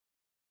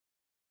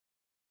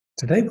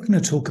Today, we're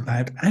going to talk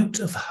about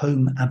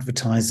out-of-home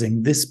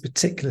advertising. This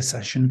particular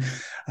session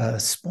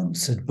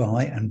sponsored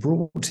by and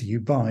brought to you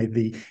by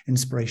the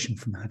inspiration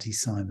from Hattie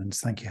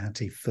Simons. Thank you,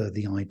 Hattie, for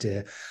the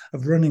idea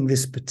of running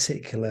this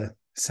particular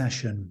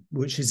session,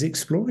 which is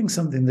exploring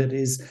something that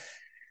is,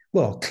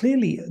 well,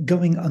 clearly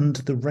going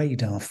under the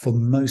radar for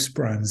most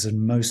brands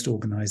and most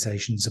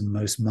organizations and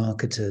most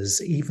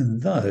marketers, even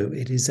though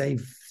it is a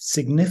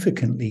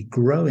significantly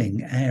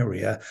growing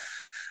area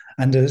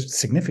and a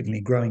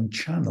significantly growing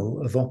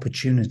channel of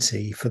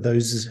opportunity for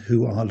those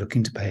who are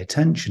looking to pay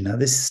attention. Now,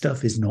 this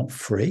stuff is not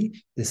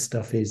free. This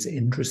stuff is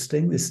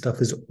interesting. This stuff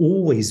has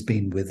always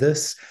been with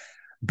us,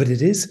 but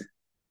it is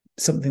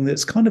something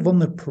that's kind of on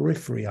the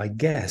periphery, I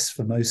guess,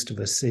 for most of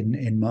us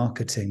in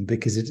marketing,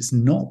 because it's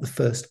not the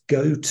first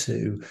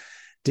go-to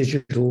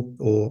digital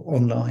or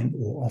online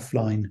or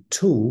offline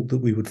tool that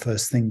we would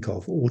first think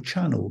of, or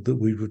channel that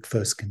we would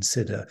first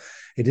consider.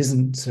 It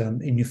isn't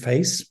in your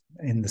face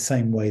in the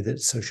same way that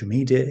social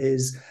media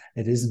is.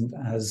 It isn't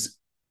as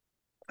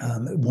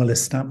well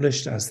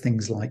established as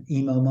things like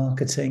email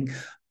marketing,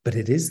 but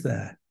it is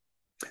there.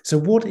 So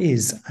what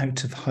is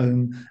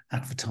out-of-home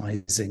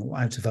advertising or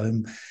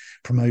out-of-home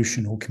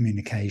promotion or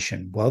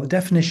communication? Well, the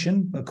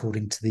definition,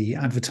 according to the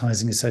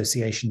Advertising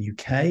Association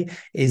UK,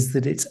 is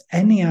that it's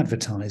any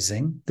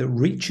advertising that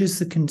reaches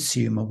the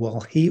consumer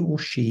while he or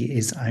she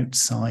is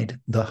outside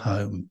the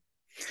home.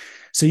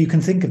 So you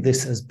can think of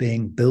this as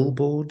being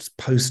billboards,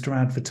 poster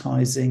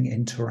advertising,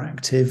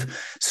 interactive,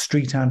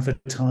 street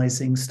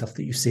advertising, stuff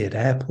that you see at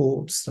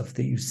airports, stuff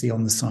that you see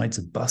on the sides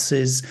of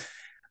buses.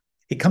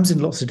 It comes in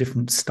lots of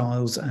different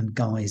styles and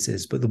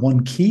guises, but the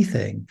one key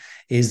thing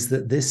is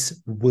that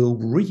this will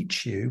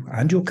reach you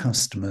and your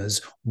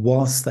customers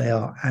whilst they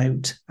are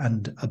out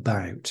and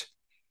about.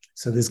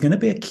 So there's going to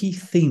be a key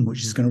theme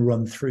which is going to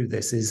run through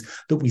this, is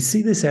that we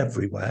see this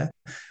everywhere.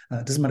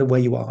 It doesn't matter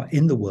where you are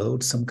in the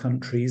world. Some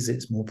countries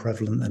it's more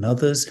prevalent than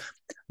others,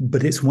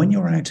 but it's when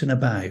you're out and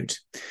about.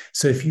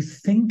 So if you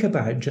think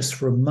about just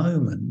for a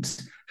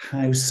moment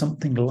how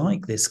something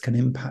like this can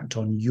impact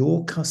on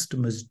your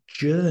customer's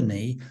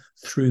journey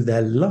through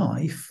their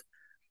life,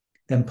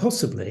 then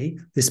possibly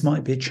this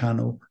might be a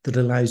channel that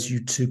allows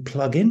you to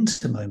plug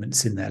into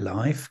moments in their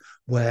life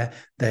where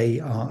they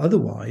are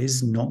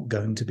otherwise not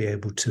going to be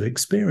able to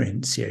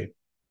experience you.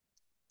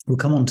 We'll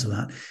come on to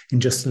that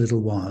in just a little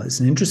while. It's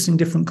an interesting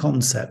different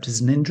concept. It's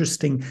an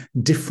interesting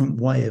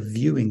different way of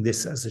viewing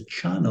this as a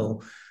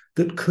channel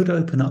that could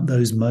open up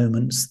those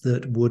moments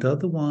that would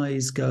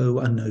otherwise go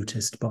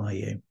unnoticed by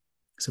you.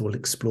 So we'll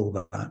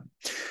explore that.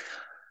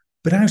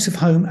 But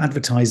out-of-home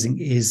advertising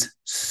is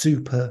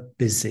super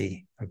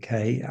busy,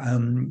 okay?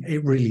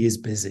 It really is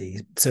busy.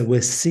 So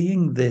we're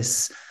seeing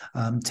this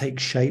take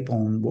shape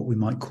on what we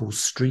might call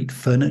street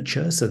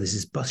furniture. So this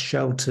is bus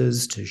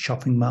shelters to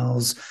shopping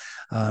malls,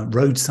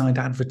 roadside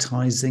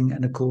advertising.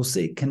 And of course,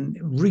 it can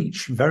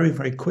reach very,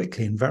 very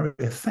quickly and very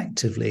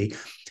effectively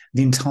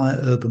the entire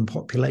urban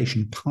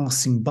population,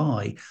 passing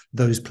by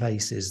those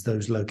places,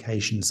 those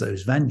locations,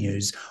 those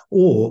venues,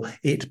 or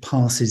it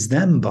passes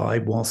them by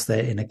whilst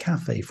they're in a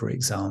cafe, for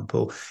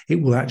example. It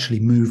will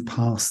actually move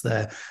past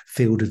their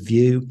field of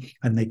view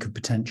and they could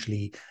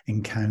potentially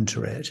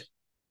encounter it.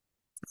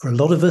 For a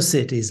lot of us,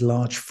 it is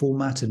large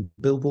format and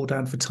billboard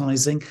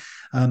advertising.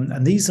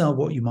 And these are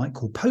what you might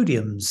call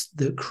podiums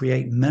that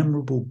create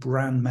memorable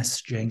brand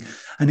messaging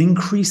and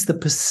increase the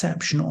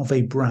perception of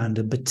a brand,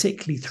 and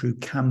particularly through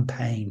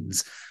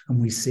campaigns. And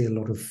we see a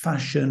lot of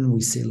fashion,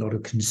 we see a lot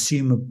of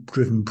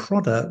consumer-driven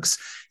products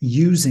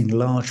using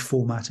large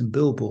format and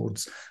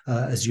billboards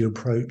as you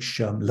approach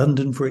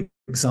London, for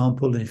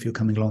example. And if you're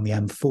coming along the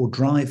M4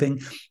 driving,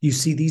 you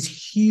see these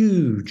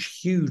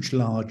huge,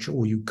 large,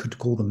 or you could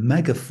call them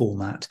mega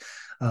format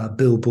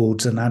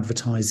billboards and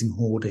advertising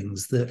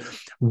hoardings that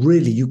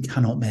really you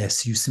cannot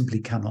miss. You simply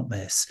cannot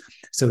miss.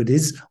 So it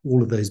is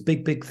all of those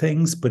big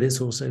things, but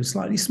it's also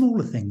slightly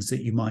smaller things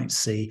that you might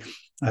see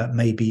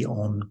maybe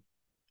on,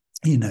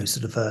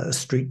 sort of a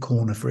street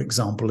corner, for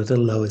example, at a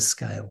lower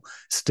scale.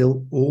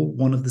 Still all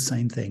one of the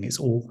same thing. It's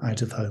all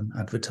out-of-home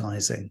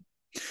advertising.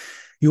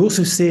 You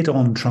also see it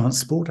on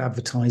transport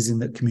advertising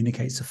that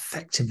communicates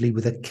effectively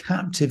with a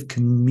captive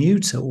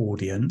commuter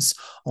audience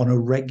on a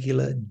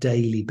regular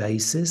daily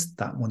basis.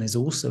 That one is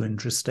also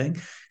interesting,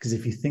 because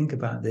if you think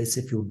about this,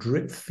 if you're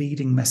drip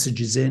feeding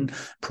messages in,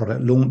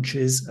 product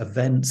launches,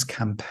 events,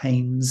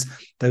 campaigns,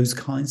 those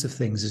kinds of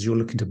things, as you're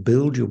looking to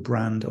build your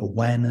brand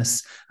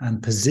awareness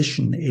and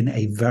position in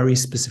a very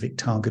specific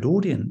target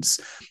audience,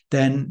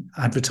 then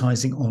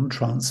advertising on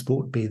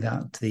transport, be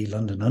that the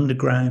London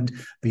Underground,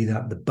 be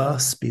that the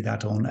bus, be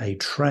that on a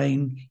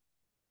train,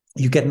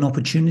 you get an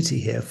opportunity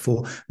here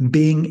for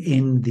being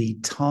in the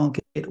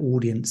target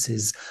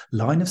audience's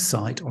line of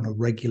sight on a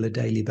regular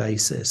daily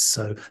basis.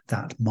 So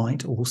that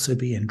might also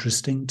be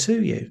interesting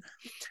to you.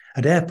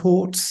 At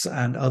airports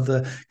and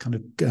other kind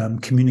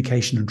of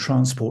communication and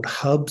transport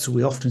hubs,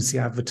 we often see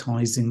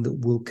advertising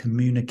that will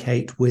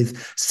communicate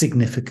with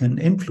significant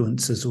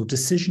influencers or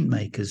decision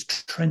makers,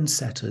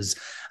 trendsetters,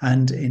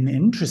 and in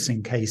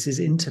interesting cases,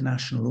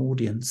 international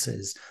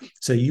audiences.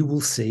 So you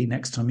will see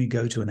next time you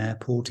go to an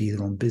airport,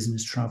 either on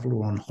business travel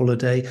or on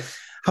holiday,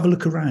 have a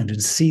look around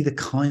and see the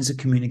kinds of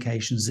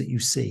communications that you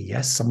see.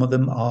 Yes, some of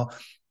them are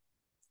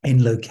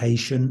in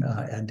location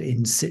and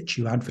in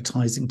situ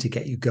advertising to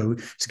get you go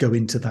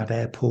into that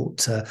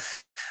airport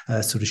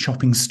sort of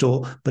shopping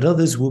store, but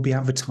others will be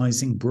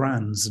advertising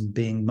brands and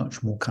being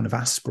much more kind of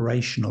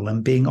aspirational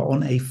and being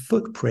on a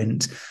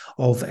footprint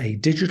of a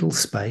digital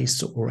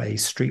space or a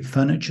street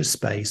furniture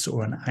space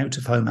or an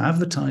out-of-home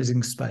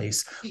advertising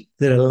space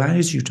that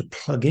allows you to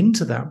plug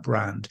into that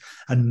brand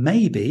and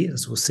maybe,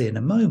 as we'll see in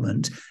a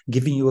moment,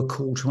 giving you a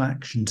call to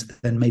action to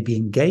then maybe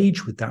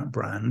engage with that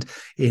brand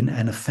in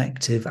an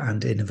effective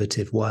and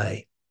innovative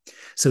way.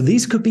 So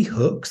these could be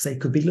hooks. They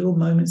could be little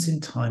moments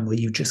in time where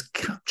you just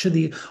capture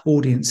the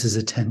audience's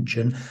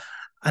attention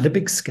at a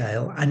big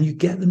scale and you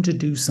get them to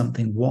do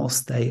something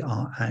whilst they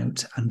are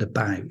out and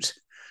about.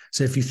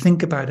 So if you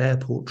think about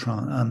airport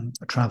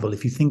travel,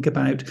 if you think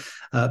about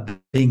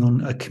being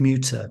on a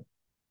commuter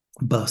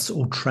bus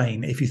or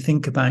train, if you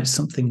think about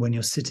something when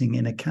you're sitting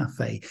in a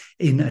cafe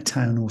in a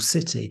town or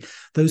city,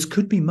 those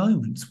could be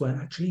moments where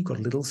actually you've got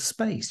a little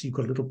space, you've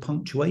got a little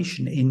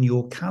punctuation in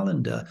your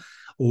calendar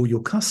or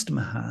your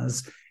customer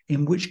has,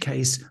 in which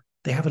case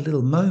they have a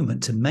little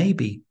moment to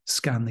maybe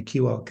scan the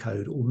QR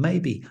code or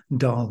maybe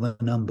dial the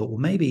number or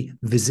maybe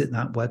visit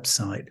that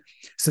website.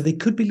 So they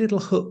could be little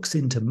hooks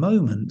into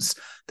moments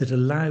that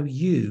allow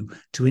you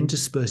to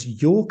intersperse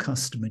your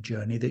customer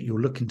journey that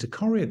you're looking to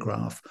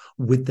choreograph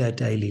with their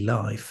daily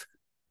life.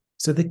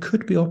 So there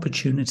could be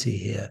opportunity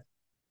here.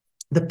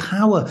 The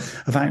power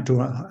of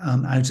outdoor,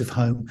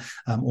 out-of-home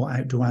or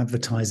outdoor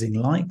advertising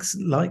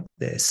like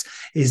this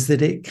is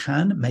that it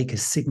can make a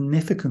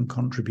significant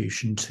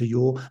contribution to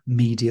your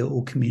media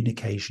or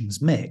communications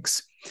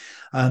mix.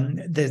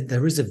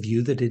 There is a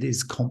view that it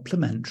is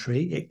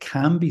complementary, it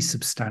can be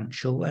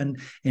substantial, and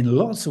in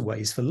lots of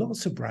ways, for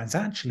lots of brands,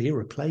 actually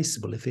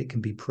irreplaceable if it can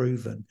be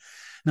proven.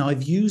 Now,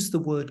 I've used the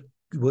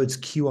words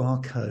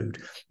QR code.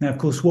 Now, of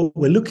course, what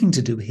we're looking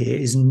to do here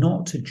is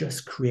not to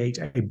just create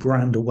a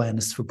brand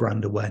awareness for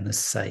brand awareness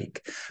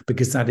sake,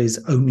 because that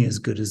is only as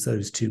good as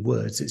those two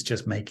words. It's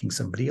just making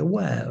somebody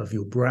aware of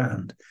your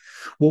brand.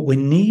 What we're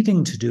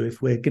needing to do,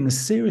 if we're going to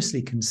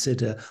seriously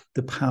consider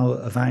the power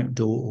of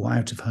outdoor or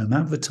out-of-home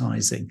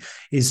advertising,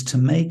 is to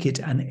make it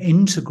an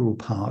integral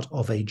part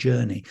of a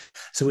journey.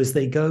 So as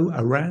they go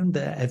around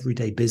their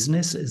everyday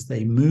business, as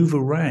they move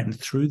around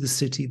through the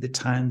city, the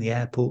town, the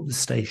airport, the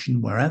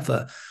station,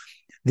 wherever,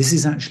 this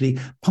is actually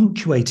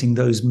punctuating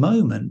those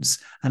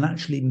moments and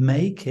actually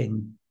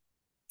making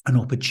an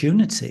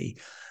opportunity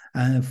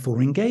for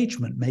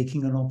engagement,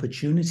 making an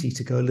opportunity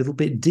to go a little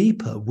bit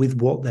deeper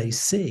with what they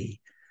see.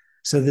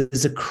 So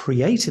there's a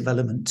creative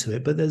element to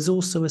it, but there's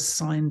also a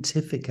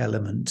scientific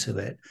element to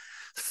it.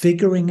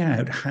 Figuring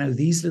out how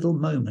these little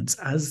moments,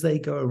 as they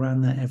go around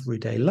their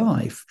everyday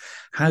life,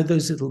 how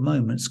those little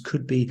moments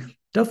could be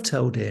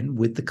dovetailed in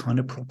with the kind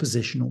of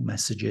propositional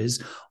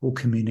messages or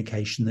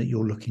communication that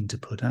you're looking to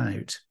put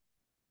out.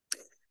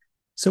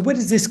 So where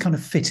does this kind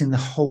of fit in the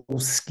whole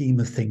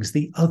scheme of things,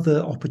 the other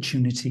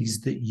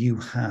opportunities that you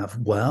have?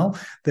 Well,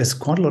 there's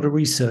quite a lot of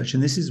research,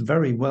 and this is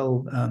very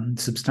well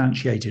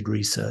substantiated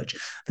research,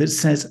 that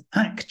says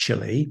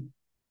actually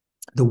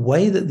the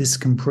way that this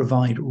can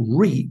provide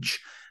reach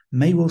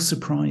may well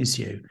surprise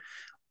you.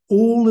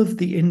 All of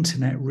the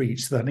internet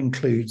reach, that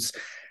includes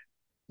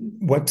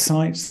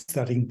websites,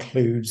 that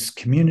includes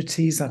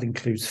communities, that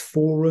includes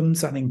forums,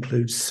 that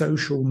includes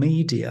social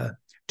media,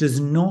 does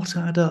not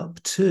add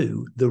up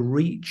to the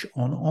reach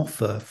on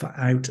offer for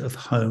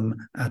out-of-home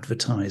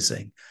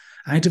advertising.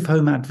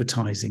 Out-of-home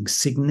advertising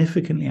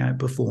significantly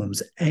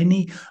outperforms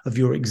any of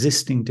your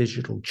existing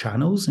digital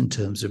channels in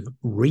terms of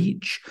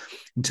reach,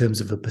 in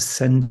terms of a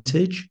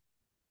percentage,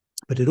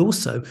 but it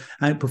also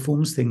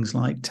outperforms things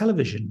like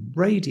television,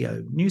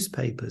 radio,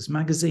 newspapers,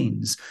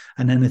 magazines,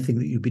 and anything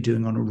that you'd be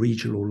doing on a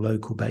regional or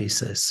local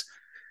basis.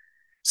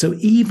 So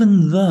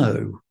even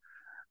though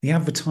the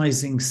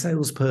advertising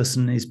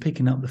salesperson is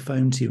picking up the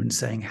phone to you and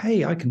saying,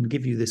 hey, I can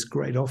give you this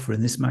great offer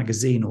in this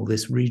magazine or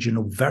this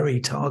regional, very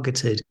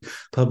targeted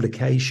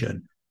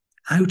publication,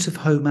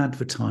 out-of-home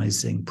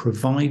advertising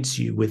provides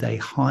you with a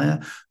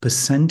higher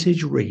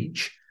percentage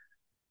reach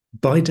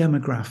by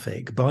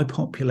demographic, by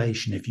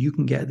population, if you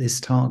can get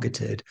this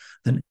targeted,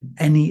 than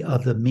any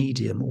other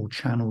medium or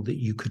channel that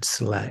you could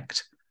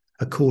select,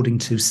 according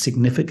to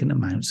significant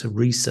amounts of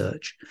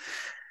research.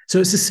 So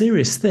it's a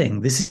serious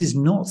thing. This is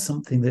not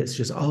something that's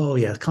just, oh,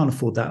 yeah, I can't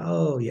afford that.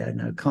 Oh, yeah,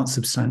 no, can't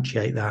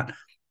substantiate that.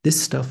 This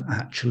stuff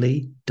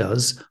actually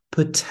does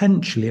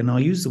potentially, and I'll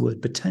use the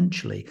word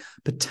potentially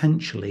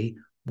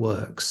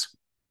works.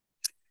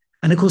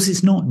 And of course,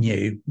 it's not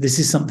new. This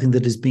is something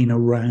that has been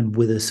around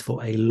with us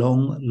for a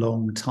long,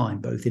 long time,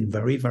 both in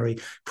very, very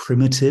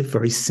primitive,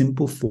 very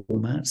simple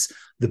formats,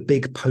 the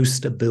big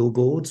poster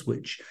billboards,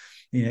 which,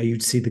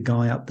 you'd see the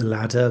guy up the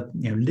ladder,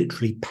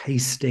 literally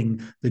pasting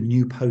the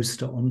new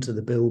poster onto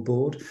the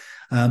billboard.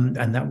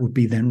 And that would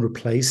be then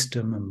replaced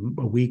a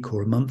week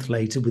or a month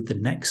later with the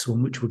next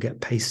one, which would get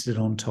pasted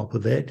on top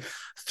of it,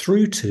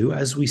 through to,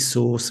 as we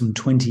saw some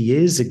 20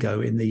 years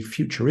ago in the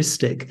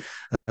futuristic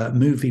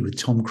movie with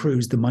Tom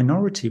Cruise, The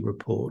Minority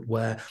Report,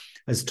 where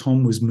as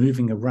Tom was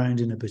moving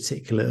around in a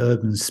particular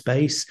urban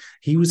space,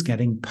 he was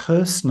getting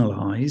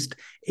personalized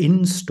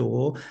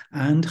in-store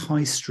and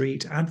high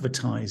street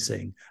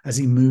advertising as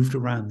he moved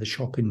around the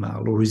shopping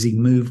mall or as he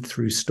moved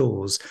through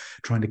stores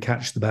trying to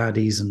catch the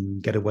baddies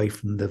and get away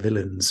from the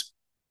villains.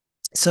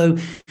 So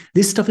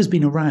this stuff has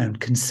been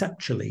around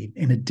conceptually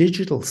in a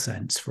digital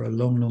sense for a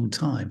long, long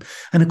time.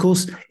 And of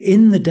course,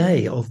 in the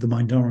day of the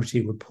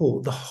Minority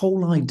Report, the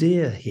whole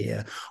idea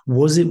here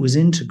was it was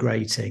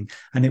integrating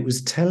and it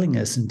was telling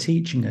us and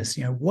teaching us,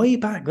 way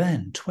back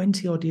then,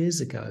 20 odd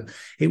years ago,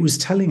 it was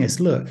telling us,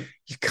 look,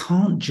 you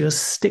can't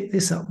just stick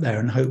this up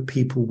there and hope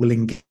people will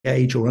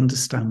engage or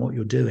understand what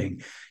you're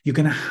doing. You're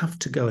going to have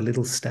to go a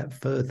little step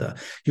further.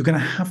 You're going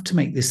to have to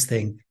make this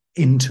thing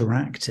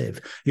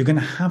interactive. You're going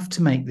to have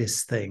to make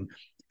this thing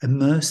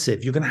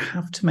immersive. You're going to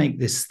have to make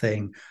this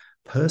thing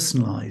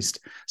personalized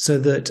so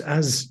that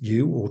as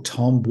you or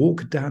Tom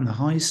walk down the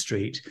high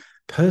street,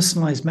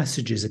 personalized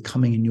messages are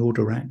coming in your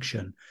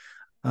direction.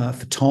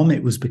 For Tom,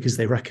 it was because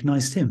they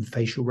recognized him.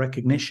 Facial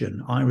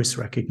recognition, iris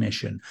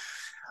recognition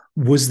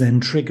was then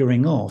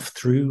triggering off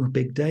through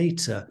big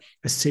data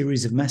a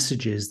series of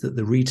messages that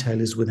the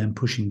retailers were then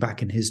pushing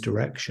back in his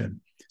direction.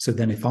 So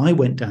then if I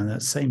went down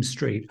that same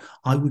street,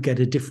 I would get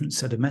a different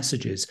set of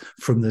messages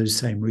from those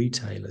same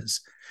retailers.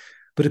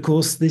 But of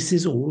course, this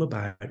is all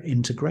about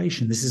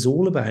integration. This is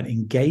all about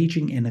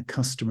engaging in a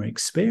customer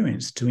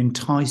experience to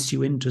entice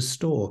you into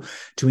store,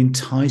 to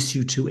entice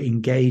you to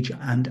engage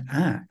and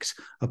act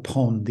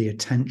upon the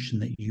attention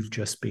that you've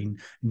just been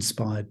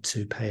inspired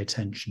to pay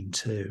attention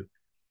to.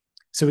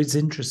 So it's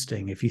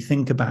interesting if you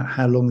think about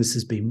how long this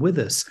has been with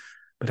us,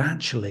 but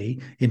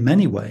actually, in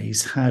many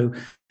ways, how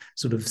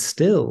sort of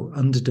still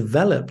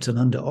underdeveloped and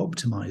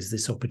under-optimized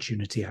this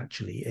opportunity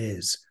actually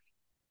is.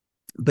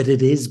 But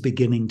it is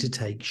beginning to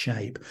take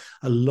shape.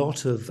 A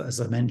lot of, as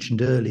I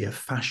mentioned earlier,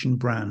 fashion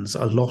brands,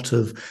 a lot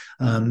of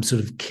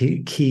sort of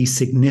key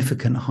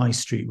significant high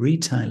street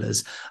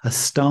retailers are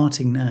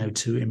starting now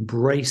to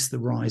embrace the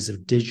rise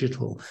of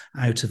digital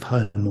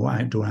out-of-home or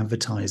outdoor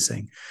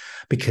advertising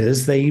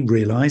because they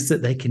realize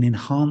that they can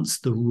enhance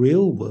the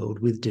real world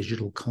with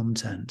digital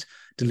content,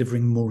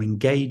 delivering more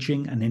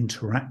engaging and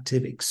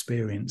interactive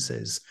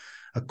experiences.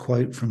 A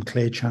quote from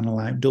Clear Channel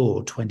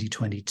Outdoor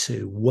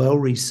 2022,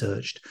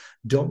 well-researched,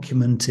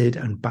 documented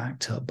and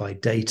backed up by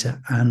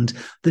data and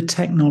the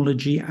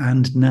technology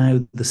and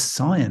now the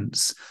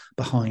science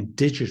behind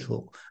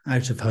digital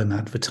out-of-home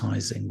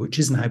advertising, which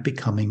is now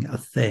becoming a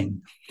thing.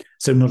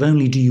 So not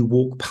only do you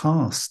walk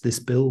past this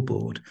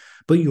billboard,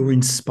 but you're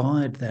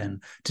inspired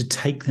then to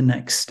take the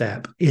next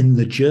step in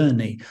the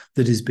journey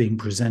that is being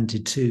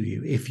presented to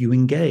you if you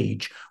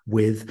engage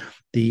with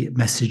the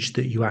message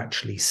that you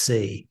actually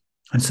see.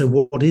 And so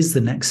what is the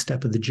next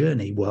step of the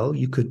journey? Well,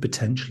 you could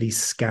potentially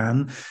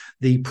scan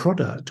the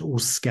product or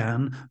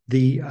scan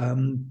the,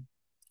 in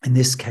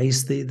this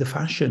case, the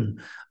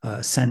fashion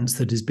sense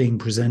that is being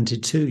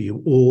presented to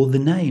you, or the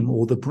name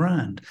or the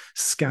brand.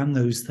 Scan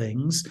those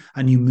things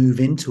and you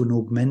move into an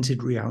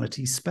augmented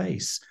reality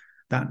space.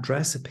 That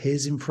dress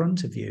appears in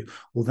front of you,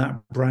 or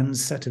that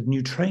brand's set of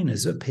new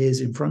trainers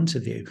appears in front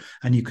of you,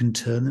 and you can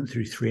turn them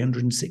through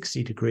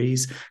 360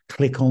 degrees,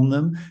 click on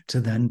them to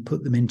then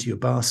put them into your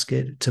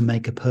basket to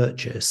make a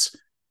purchase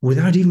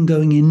without even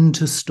going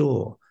into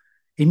store,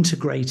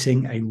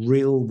 integrating a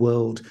real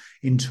world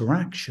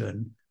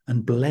interaction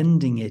and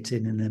blending it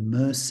in an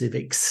immersive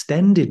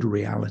extended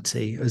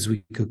reality, as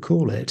we could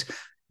call it,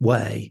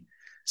 way.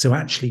 So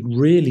actually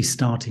really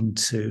starting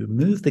to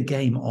move the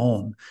game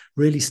on,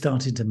 really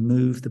starting to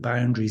move the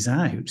boundaries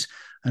out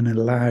and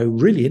allow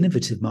really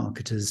innovative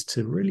marketers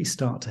to really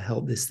start to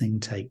help this thing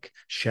take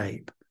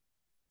shape.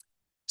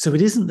 So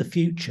it isn't the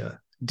future.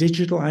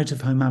 Digital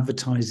out-of-home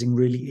advertising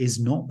really is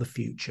not the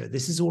future.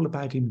 This is all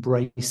about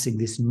embracing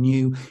this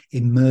new,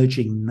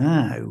 emerging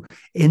now,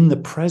 in the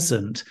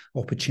present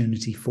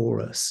opportunity for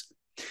us.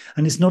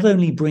 And it's not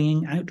only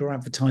bringing outdoor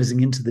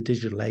advertising into the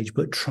digital age,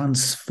 but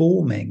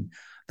transforming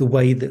the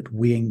way that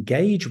we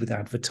engage with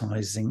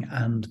advertising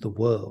and the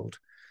world.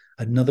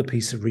 Another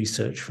piece of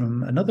research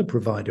from another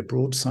provider,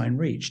 Broadsign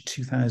Reach,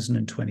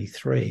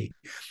 2023.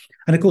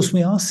 And of course,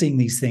 we are seeing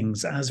these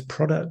things as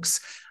products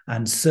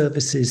and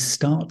services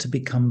start to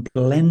become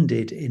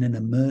blended in an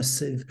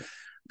immersive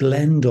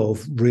blend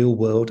of real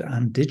world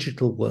and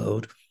digital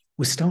world.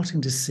 We're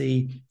starting to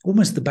see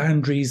almost the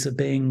boundaries are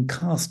being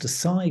cast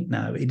aside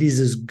now. It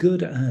is as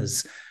good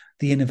as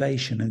the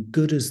innovation and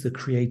good as the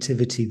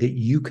creativity that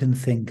you can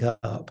think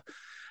up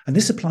And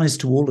this applies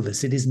to all of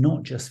us. It is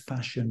not just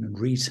fashion and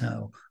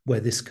retail where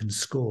this can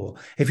score.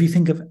 If you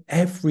think of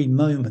every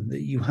moment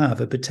that you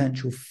have a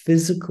potential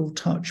physical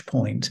touch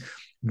point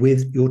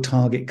with your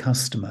target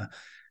customer,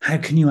 how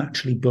can you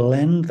actually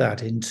blend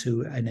that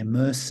into an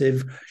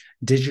immersive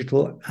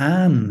digital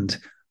and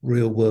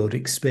real world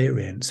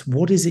experience?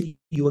 What is it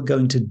you are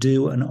going to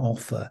do and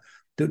offer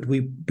that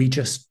would be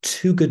just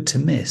too good to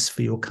miss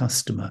for your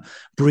customer,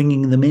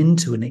 bringing them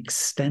into an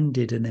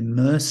extended and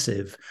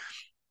immersive,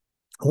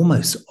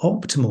 almost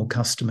optimal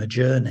customer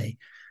journey,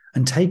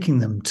 and taking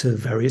them to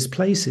various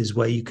places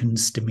where you can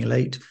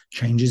stimulate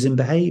changes in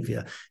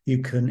behavior,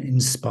 you can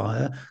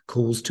inspire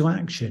calls to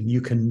action,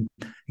 you can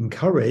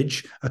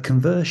encourage a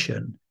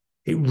conversion.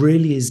 It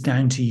really is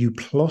down to you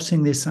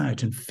plotting this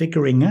out and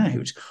figuring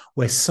out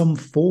where some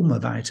form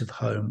of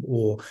out-of-home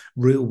or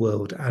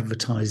real-world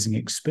advertising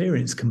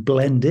experience can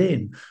blend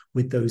in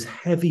with those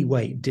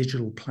heavyweight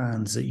digital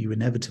plans that you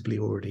inevitably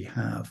already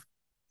have.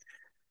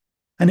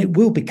 And it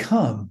will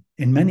become,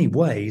 in many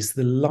ways,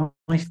 the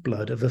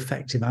lifeblood of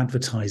effective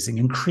advertising,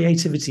 and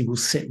creativity will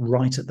sit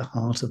right at the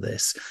heart of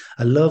this.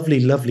 A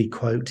lovely, lovely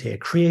quote here: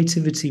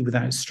 creativity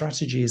without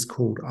strategy is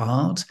called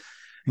art,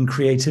 and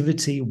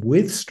creativity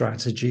with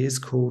strategy is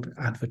called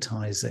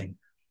advertising.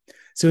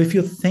 So if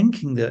you're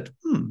thinking that,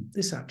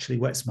 this actually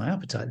whets my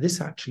appetite,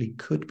 this actually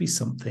could be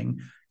something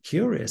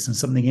curious and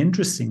something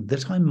interesting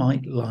that I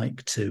might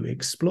like to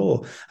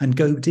explore and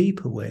go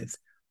deeper with,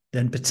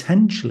 then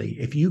potentially,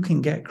 if you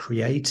can get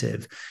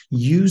creative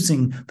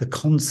using the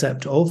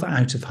concept of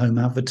out-of-home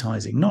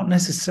advertising, not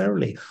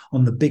necessarily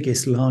on the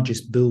biggest,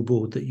 largest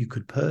billboard that you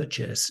could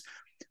purchase,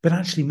 but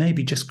actually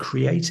maybe just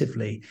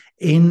creatively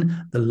in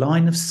the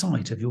line of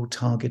sight of your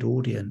target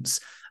audience,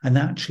 and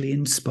actually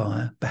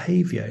inspire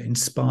behavior,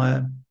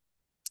 inspire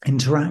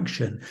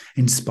interaction,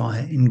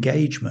 inspire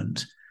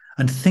engagement,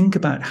 and think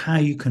about how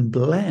you can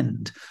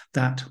blend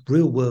that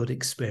real-world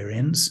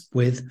experience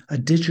with a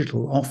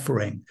digital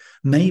offering,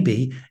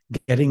 maybe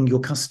getting your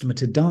customer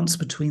to dance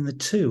between the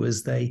two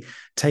as they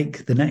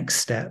take the next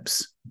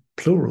steps,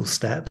 plural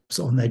steps,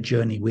 on their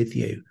journey with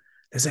you.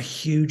 There's a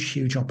huge,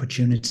 huge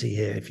opportunity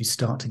here if you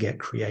start to get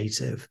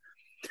creative.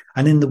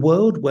 And in the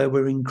world where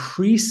we're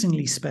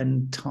increasingly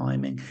spend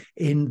time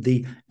in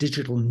the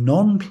digital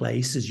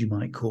non-place, as you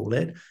might call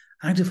it,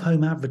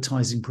 out-of-home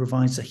advertising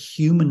provides a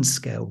human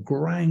scale,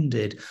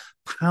 grounded,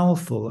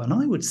 powerful, and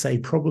I would say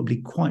probably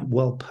quite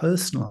well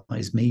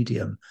personalized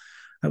medium.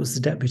 That was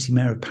the Deputy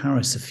Mayor of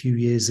Paris a few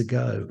years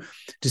ago,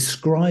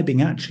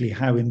 describing actually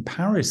how in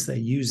Paris they're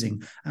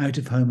using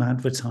out-of-home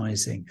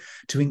advertising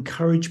to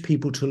encourage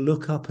people to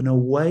look up and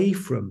away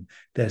from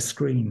their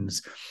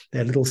screens,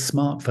 their little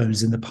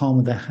smartphones in the palm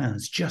of their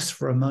hands, just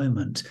for a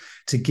moment,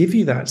 to give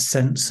you that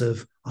sense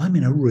of, I'm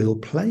in a real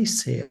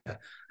place here.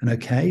 And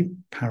okay,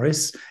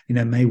 Paris,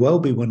 may well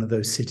be one of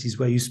those cities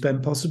where you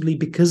spend, possibly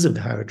because of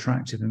how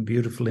attractive and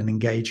beautiful and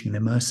engaging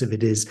and immersive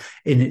it is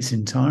in its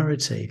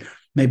entirety,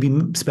 maybe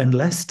spend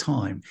less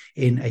time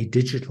in a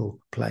digital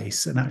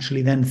place and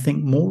actually then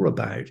think more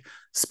about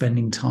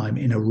spending time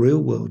in a real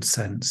world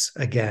sense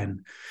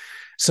again.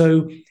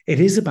 So it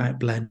is about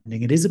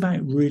blending. It is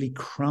about really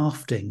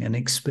crafting an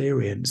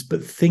experience,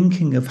 but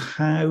thinking of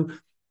how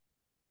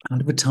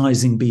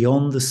advertising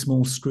beyond the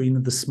small screen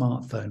of the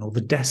smartphone or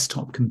the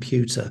desktop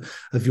computer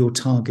of your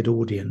target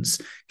audience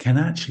can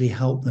actually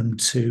help them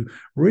to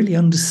really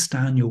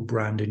understand your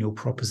brand and your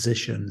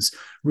propositions,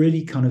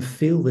 really kind of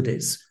feel that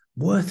it's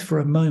worth for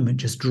a moment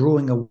just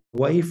drawing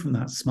away from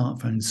that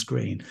smartphone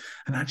screen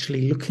and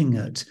actually looking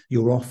at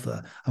your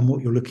offer and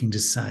what you're looking to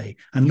say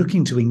and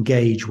looking to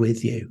engage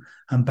with you.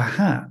 And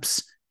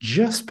perhaps,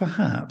 just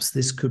perhaps,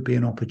 this could be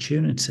an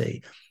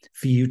opportunity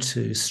for you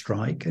to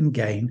strike and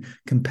gain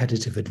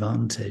competitive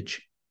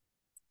advantage.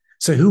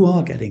 So who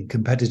are getting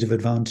competitive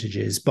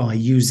advantages by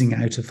using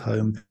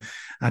out-of-home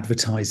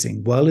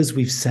advertising? Well, as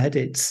we've said,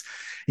 it's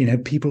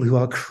people who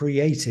are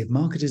creative,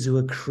 marketers who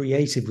are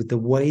creative with the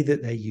way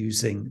that they're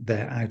using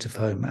their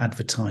out-of-home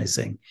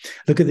advertising.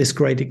 Look at this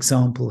great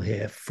example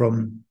here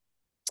from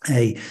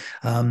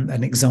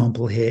an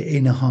example here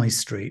in a high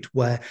street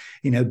where,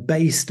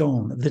 based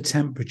on the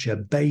temperature,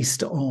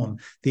 based on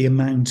the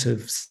amount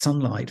of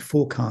sunlight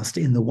forecast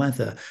in the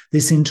weather,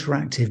 this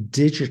interactive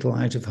digital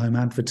out-of-home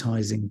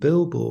advertising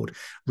billboard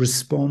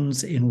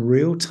responds in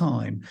real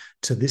time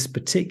to this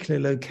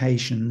particular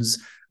location's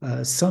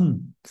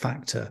sun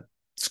factor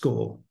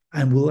score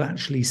and will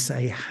actually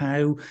say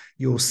how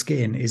your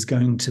skin is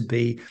going to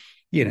be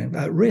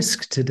at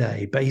risk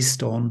today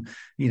based on,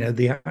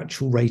 the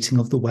actual rating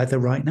of the weather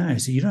right now.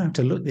 So you don't have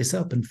to look this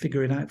up and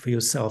figure it out for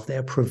yourself.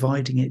 They're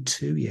providing it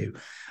to you.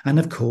 And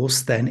of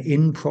course, then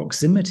in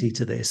proximity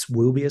to this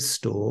will be a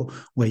store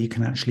where you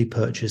can actually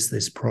purchase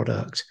this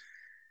product.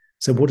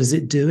 So what is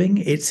it doing?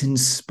 It's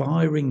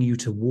inspiring you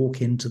to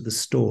walk into the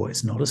store.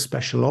 It's not a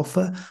special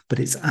offer, but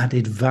it's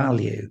added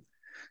value.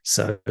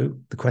 So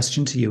the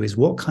question to you is,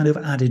 what kind of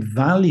added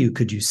value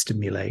could you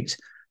stimulate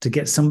to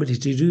get somebody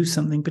to do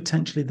something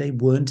potentially they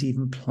weren't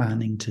even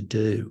planning to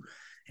do?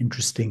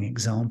 Interesting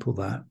example,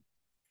 that.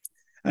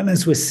 And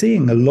as we're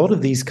seeing, a lot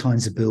of these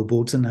kinds of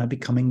billboards are now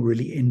becoming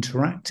really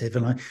interactive.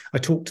 And I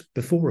talked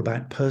before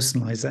about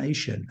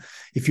personalization.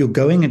 If you're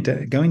going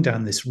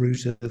down this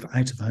route of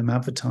out-of-home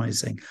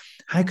advertising,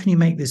 how can you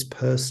make this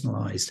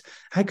personalized?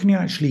 How can you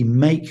actually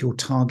make your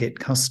target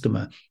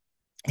customer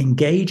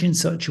engage in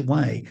such a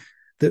way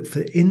that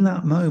in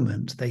that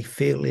moment, they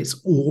feel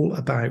it's all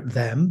about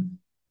them,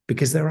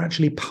 because they're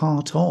actually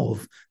part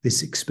of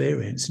this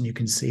experience. And you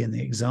can see in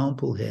the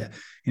example here,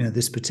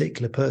 this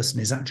particular person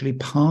is actually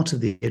part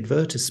of the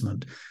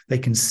advertisement. They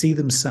can see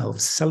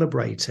themselves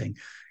celebrating,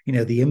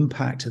 the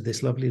impact of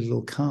this lovely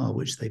little car,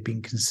 which they've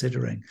been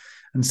considering.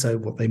 And so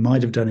what they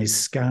might have done is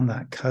scan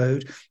that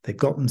code. They've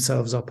got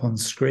themselves up on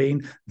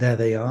screen. There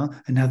they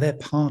are. And now they're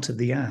part of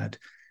the ad.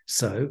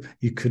 So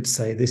you could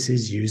say this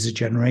is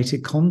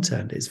user-generated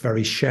content. It's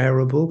very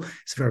shareable.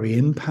 It's very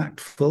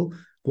impactful.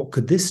 What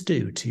could this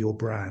do to your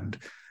brand?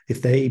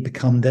 If they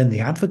become then the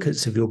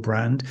advocates of your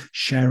brand,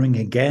 sharing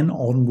again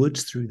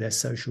onwards through their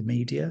social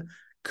media,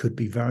 could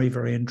be very,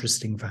 very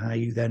interesting for how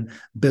you then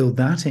build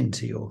that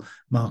into your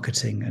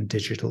marketing and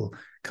digital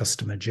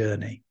customer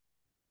journey.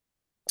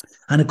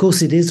 And of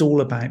course, it is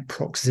all about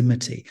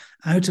proximity.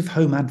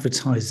 Out-of-home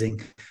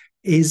advertising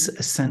is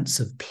a sense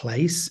of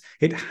place.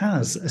 It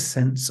has a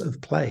sense of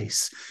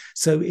place.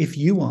 So if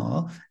you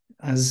are,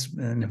 as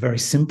in a very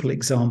simple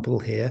example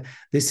here,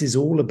 this is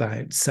all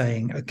about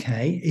saying,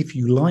 okay, if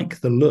you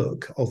like the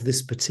look of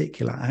this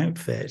particular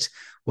outfit,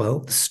 well,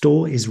 the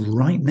store is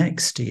right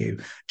next to you.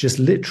 Just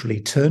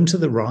literally turn to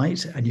the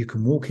right and you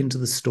can walk into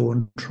the store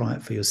and try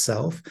it for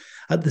yourself,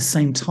 at the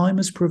same time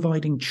as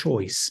providing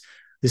choice.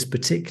 This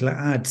particular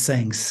ad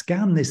saying,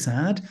 scan this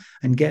ad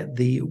and get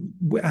the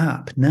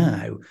app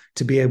now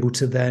to be able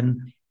to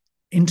then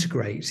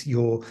integrate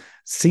your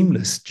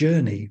seamless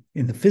journey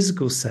in the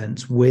physical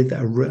sense with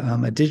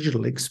a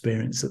digital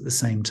experience at the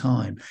same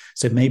time.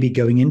 So maybe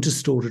going into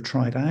store to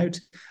try it out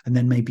and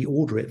then maybe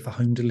order it for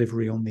home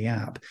delivery on the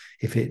app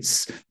if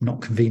it's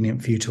not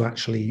convenient for you to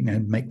actually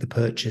make the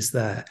purchase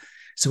there.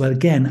 So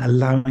again,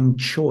 allowing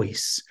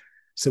choice.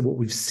 So what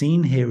we've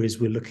seen here is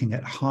we're looking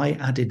at high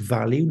added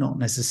value, not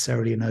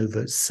necessarily an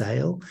overt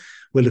sale.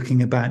 We're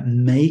looking about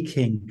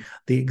making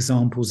the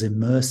examples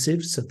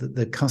immersive so that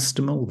the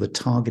customer or the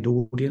target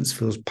audience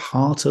feels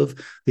part of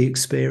the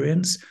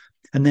experience.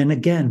 And then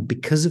again,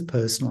 because of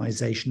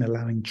personalization,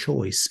 allowing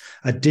choice,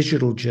 a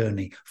digital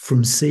journey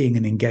from seeing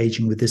and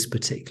engaging with this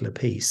particular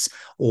piece,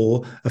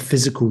 or a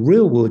physical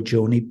real world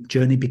journey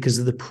because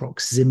of the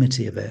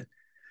proximity of it.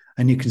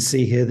 And you can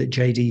see here that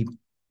JD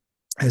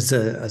as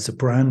a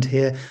brand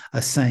here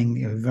are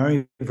saying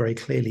very, very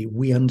clearly,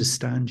 we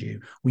understand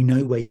you. We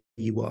know where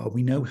you are.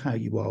 We know how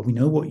you are. We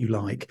know what you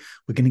like.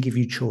 We're going to give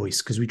you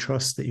choice because we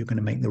trust that you're going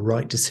to make the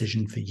right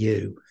decision for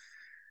you.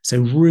 So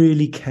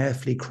really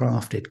carefully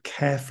crafted,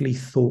 carefully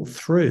thought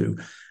through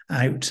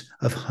out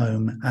of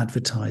home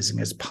advertising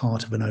as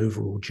part of an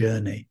overall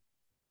journey.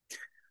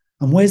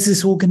 And where's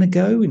this all going to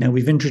go?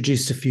 We've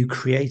introduced a few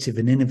creative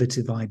and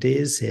innovative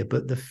ideas here,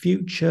 but the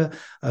future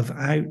of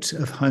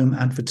out-of-home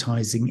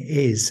advertising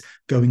is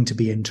going to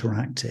be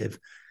interactive.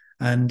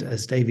 And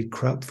as David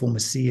Krupp, former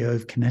CEO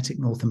of Kinetic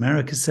North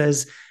America,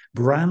 says,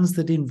 brands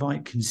that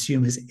invite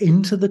consumers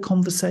into the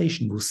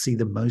conversation will see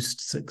the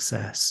most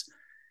success.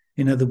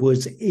 In other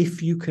words,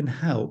 if you can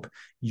help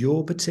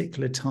your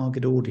particular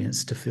target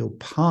audience to feel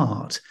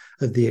part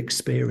of the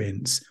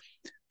experience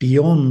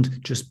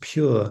beyond just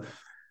pure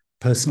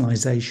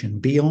personalization,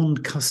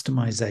 beyond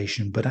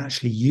customization, but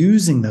actually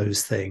using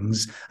those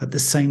things at the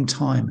same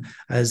time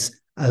as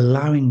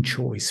allowing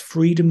choice,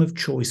 freedom of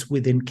choice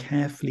within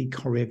carefully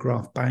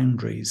choreographed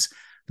boundaries.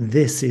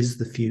 This is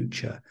the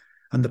future.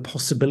 And the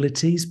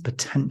possibilities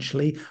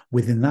potentially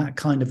within that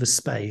kind of a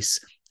space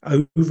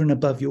over and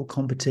above your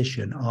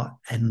competition are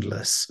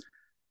endless.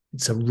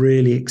 It's a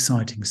really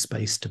exciting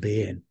space to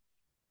be in.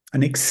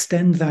 And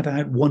extend that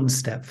out one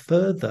step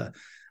further.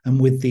 And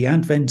with the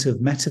advent of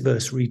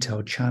metaverse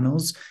retail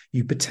channels,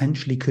 you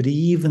potentially could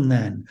even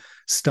then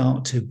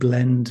start to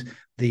blend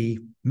the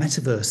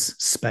metaverse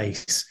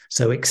space.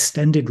 So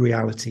extended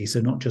reality,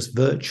 so not just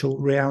virtual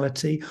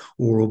reality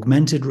or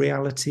augmented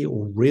reality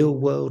or real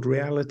world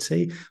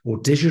reality or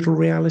digital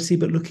reality,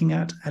 but looking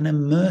at an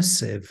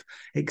immersive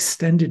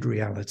extended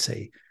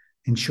reality,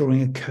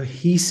 ensuring a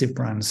cohesive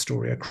brand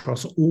story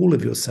across all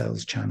of your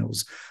sales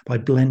channels by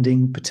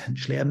blending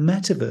potentially a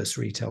metaverse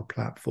retail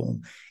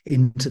platform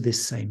into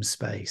this same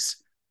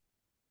space.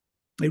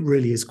 It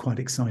really is quite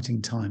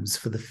exciting times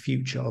for the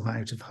future of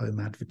out-of-home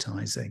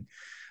advertising.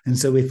 And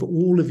so if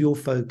all of your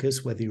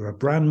focus, whether you're a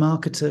brand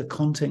marketer,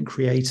 content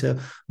creator,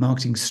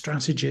 marketing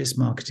strategist,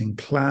 marketing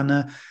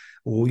planner,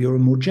 or you're a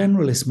more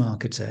generalist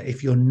marketer,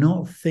 if you're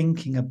not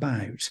thinking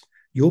about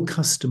your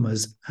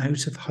customers'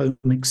 out-of-home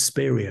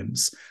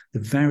experience, the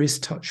various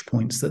touch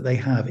points that they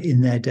have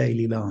in their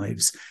daily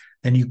lives,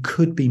 then you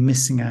could be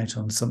missing out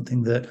on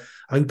something that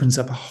opens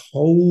up a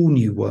whole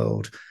new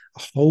world,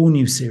 a whole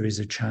new series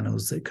of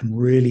channels that can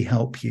really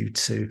help you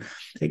to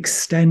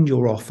extend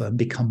your offer and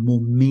become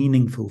more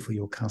meaningful for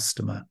your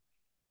customer.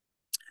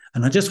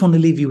 And I just want to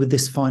leave you with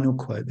this final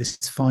quote, this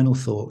final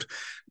thought.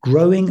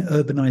 Growing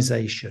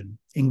urbanisation,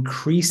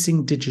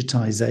 increasing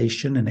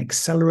digitisation, and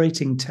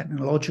accelerating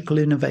technological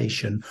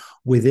innovation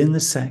within the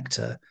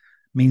sector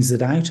means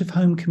that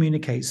out-of-home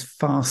communicates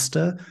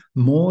faster,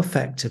 more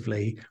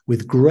effectively,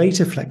 with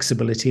greater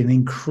flexibility, and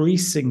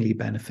increasingly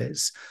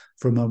benefits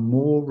from a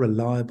more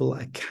reliable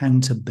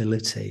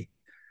accountability.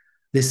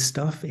 This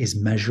stuff is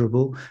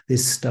measurable.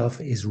 This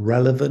stuff is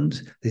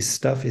relevant. This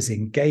stuff is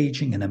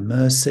engaging and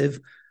immersive.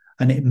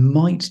 And it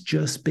might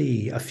just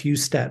be a few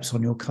steps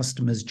on your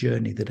customer's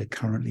journey that are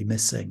currently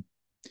missing.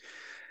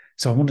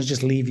 So I want to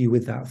just leave you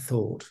with that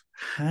thought.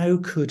 How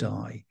could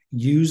I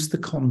use the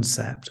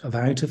concept of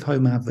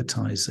out-of-home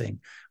advertising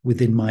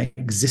within my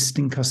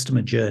existing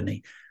customer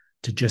journey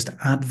to just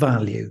add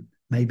value,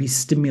 maybe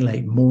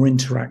stimulate more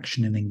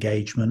interaction and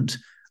engagement,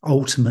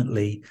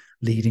 ultimately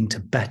leading to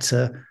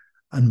better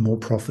and more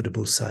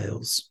profitable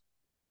sales?